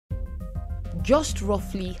just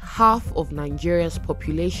roughly half of Nigeria's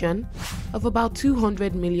population of about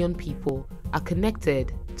 200 million people are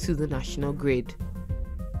connected to the national grid.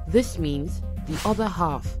 This means the other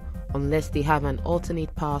half, unless they have an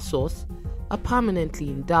alternate power source, are permanently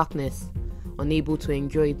in darkness, unable to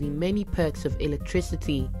enjoy the many perks of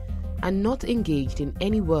electricity and not engaged in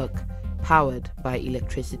any work powered by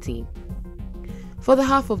electricity. For the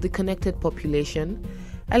half of the connected population,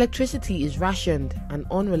 electricity is rationed and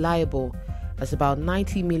unreliable, as about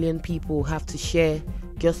 90 million people have to share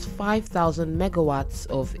just 5,000 megawatts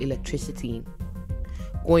of electricity.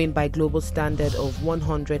 Going by global standard of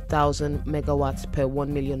 100,000 megawatts per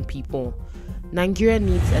 1 million people, Nigeria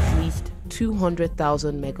needs at least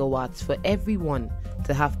 200,000 megawatts for everyone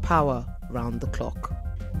to have power round the clock.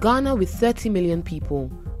 Ghana, with 30 million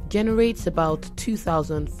people, generates about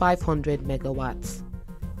 2,500 megawatts.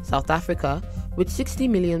 South Africa, with 60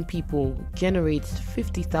 million people, generates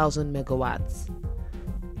 50,000 megawatts.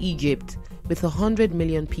 Egypt, with 100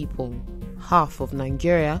 million people, half of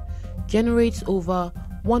Nigeria, generates over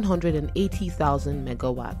 180,000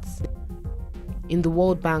 megawatts. In the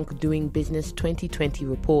World Bank Doing Business 2020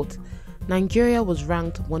 report, Nigeria was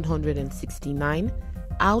ranked 169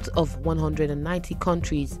 out of 190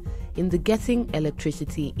 countries in the Getting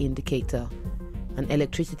Electricity indicator, and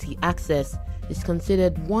electricity access is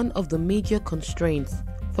considered one of the major constraints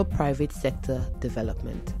for private sector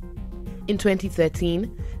development. In 2013,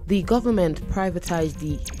 the government privatized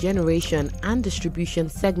the generation and distribution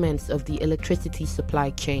segments of the electricity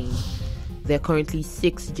supply chain. There are currently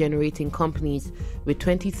 6 generating companies with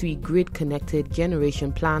 23 grid-connected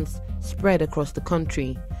generation plants spread across the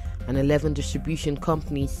country, and 11 distribution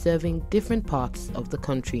companies serving different parts of the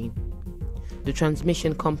country. The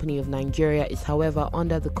Transmission Company of Nigeria is, however,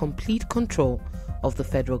 under the complete control of the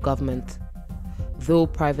federal government. Though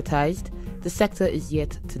privatized, the sector is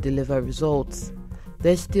yet to deliver results.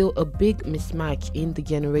 There's still a big mismatch in the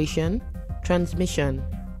generation, transmission,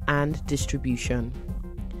 and distribution.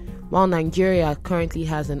 While Nigeria currently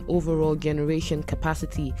has an overall generation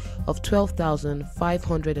capacity of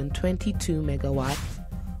 12,522 megawatts,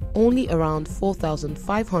 only around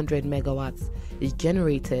 4,500 megawatts is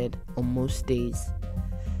generated on most days.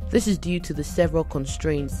 This is due to the several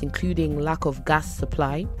constraints, including lack of gas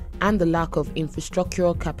supply and the lack of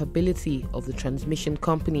infrastructural capability of the transmission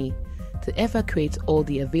company to evacuate all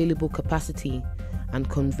the available capacity and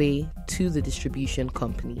convey to the distribution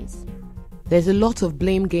companies. There's a lot of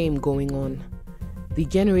blame game going on. The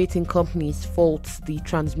generating companies fault the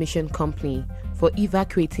transmission company for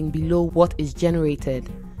evacuating below what is generated,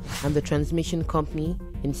 and the transmission company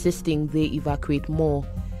insisting they evacuate more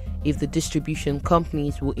if the distribution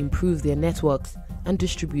companies will improve their networks and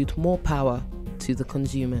distribute more power to the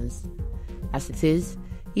consumers. As it is,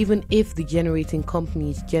 even if the generating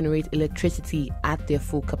companies generate electricity at their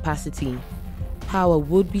full capacity, power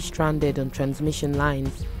would be stranded on transmission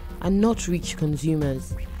lines and not reach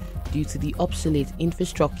consumers due to the obsolete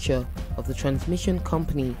infrastructure of the transmission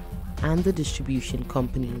company and the distribution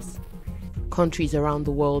companies. Countries around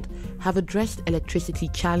the world have addressed electricity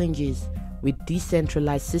challenges with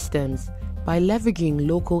decentralized systems by leveraging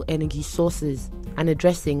local energy sources and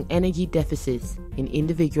addressing energy deficits in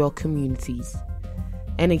individual communities.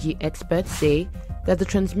 Energy experts say that the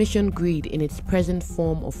transmission grid in its present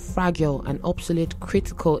form of fragile and obsolete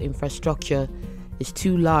critical infrastructure is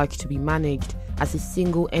too large to be managed as a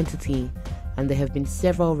single entity, and there have been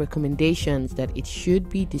several recommendations that it should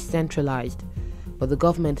be decentralized, but the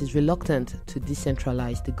government is reluctant to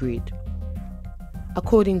decentralize the grid.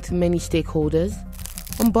 According to many stakeholders,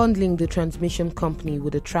 unbundling the transmission company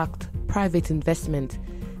would attract private investment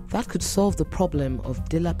that could solve the problem of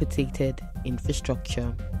dilapidated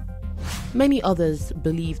infrastructure. Many others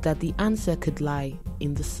believe that the answer could lie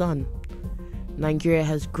in the sun. Nigeria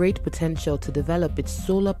has great potential to develop its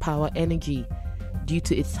solar power energy due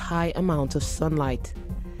to its high amount of sunlight.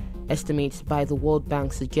 Estimates by the World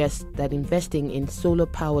Bank suggest that investing in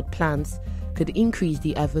solar-powered plants could increase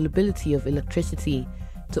the availability of electricity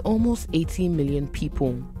to almost 18 million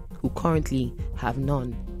people who currently have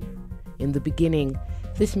none. In the beginning,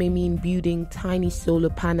 this may mean building tiny solar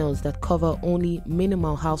panels that cover only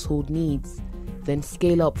minimal household needs, then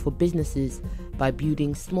scale up for businesses by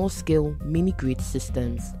building small-scale mini-grid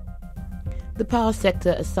systems. The power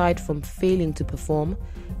sector, aside from failing to perform,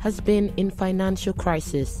 has been in financial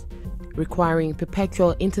crisis, requiring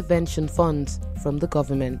perpetual intervention funds from the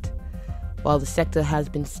government. While the sector has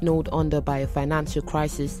been snowed under by a financial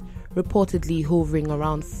crisis reportedly hovering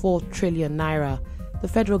around 4 trillion naira, the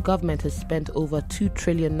federal government has spent over 2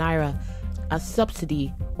 trillion naira as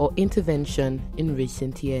subsidy or intervention in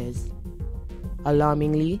recent years.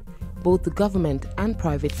 Alarmingly, both the government and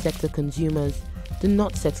private sector consumers do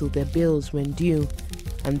not settle their bills when due,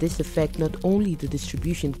 and this affects not only the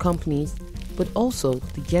distribution companies but also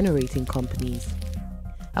the generating companies.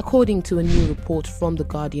 According to a new report from the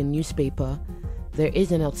Guardian newspaper, there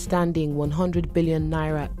is an outstanding 100 billion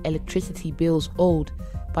naira electricity bills owed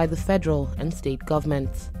by the federal and state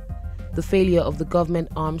governments. The failure of the government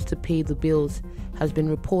arms to pay the bills has been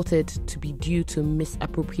reported to be due to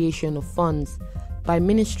misappropriation of funds by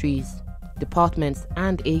ministries, departments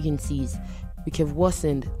and agencies, which have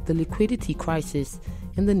worsened the liquidity crisis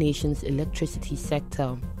in the nation's electricity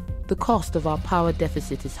sector. The cost of our power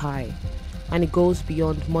deficit is high, and it goes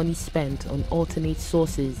beyond money spent on alternate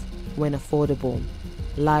sources when affordable.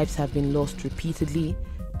 Lives have been lost repeatedly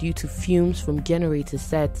due to fumes from generator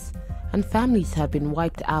sets, and families have been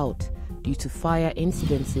wiped out due to fire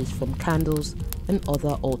incidences from candles and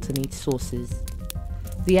other alternate sources.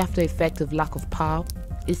 The after effect of lack of power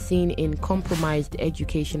is seen in compromised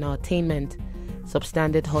educational attainment,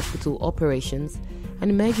 substandard hospital operations, and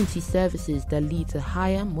emergency services that lead to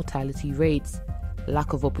higher mortality rates,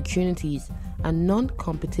 lack of opportunities, and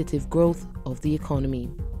non-competitive growth of the economy.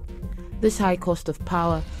 This high cost of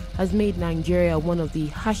power has made Nigeria one of the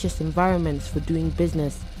harshest environments for doing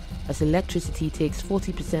business, as electricity takes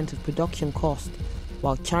 40% of production cost,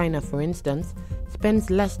 while China, for instance, spends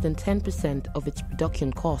less than 10% of its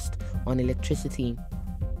production cost on electricity.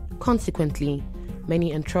 Consequently,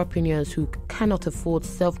 many entrepreneurs who cannot afford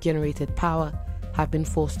self-generated power have been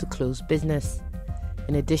forced to close business.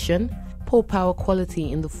 In addition, poor power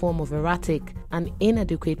quality in the form of erratic and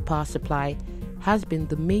inadequate power supply has been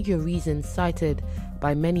the major reason cited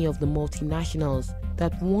by many of the multinationals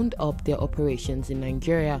that wound up their operations in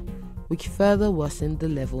Nigeria, which further worsened the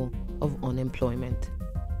level of unemployment.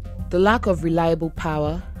 The lack of reliable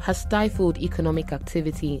power has stifled economic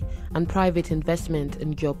activity and private investment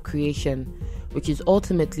and job creation, which is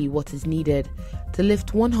ultimately what is needed to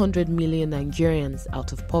lift 100 million Nigerians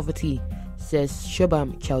out of poverty, says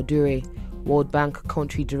Shobham Chowdhury, World Bank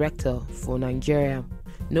Country Director for Nigeria.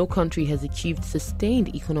 No country has achieved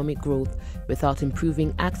sustained economic growth without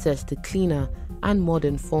improving access to cleaner and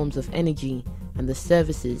modern forms of energy and the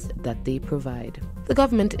services that they provide. The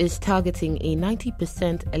government is targeting a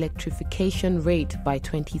 90% electrification rate by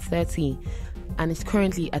 2030 and is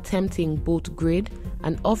currently attempting both grid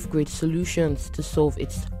and off-grid solutions to solve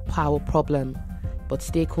its power problem. But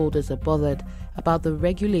stakeholders are bothered about the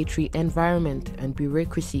regulatory environment and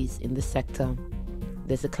bureaucracies in the sector.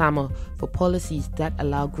 There's a clamor for policies that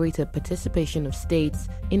allow greater participation of states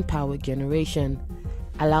in power generation,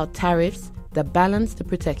 allow tariffs that balance the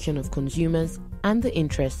protection of consumers and the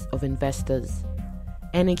interests of investors.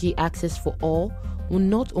 Energy access for all will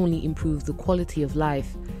not only improve the quality of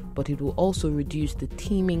life, but it will also reduce the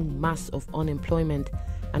teeming mass of unemployment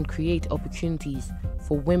and create opportunities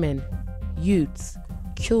for women, youths,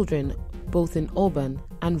 children, both in urban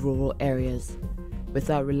and rural areas.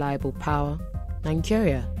 Without reliable power,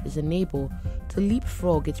 Nigeria is unable to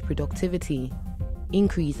leapfrog its productivity,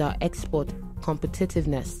 increase our export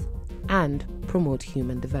competitiveness, and promote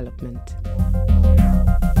human development.